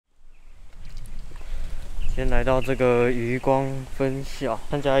先来到这个渔光分校，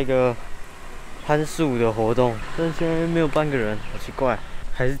参加一个攀树的活动，但是现在没有半个人，好奇怪，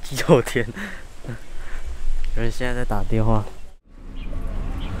还是鸡头天。有人现在在打电话，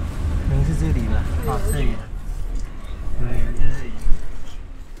可能是这里吧？啊，这里。对，就是这里。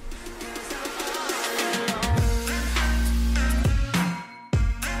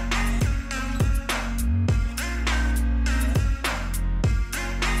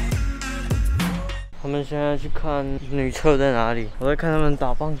他们现在去看女厕在哪里，我在看他们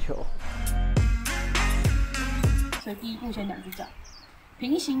打棒球。所以第一步先2只脚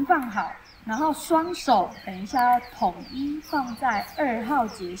平行放好，然后双手等一下要统一放在2号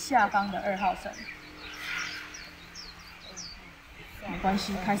节下方的2号绳。没关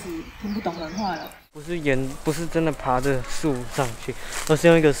系，开始听不懂人话了。不是真的爬着树上去，而是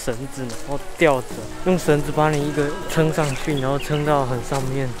用一个绳子，然后吊着，用绳子把你一个撑上去，然后撑到很上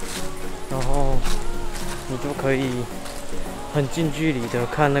面，然后你就可以很近距离的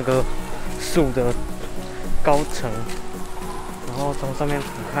看那个树的高层，然后从上面俯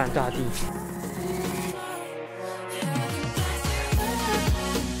瞰大地。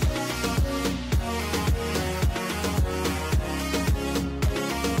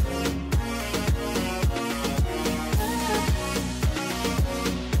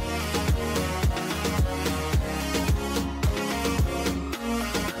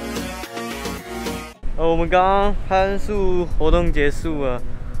我们刚刚攀树活动结束了，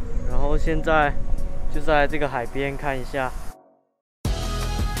然后现在就在这个海边看一下。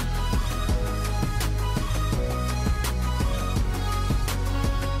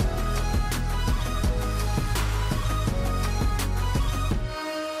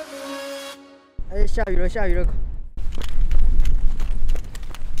哎，下雨了，下雨了！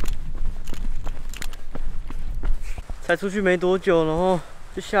才出去没多久，然后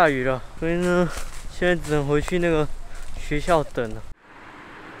就下雨了，所以呢，现在只能回去那个学校等了。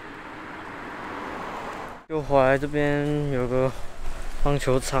就回来这边有个棒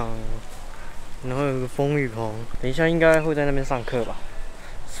球场，然后有个风雨棚，等一下应该会在那边上课吧，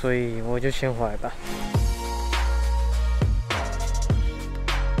所以我就先回来吧。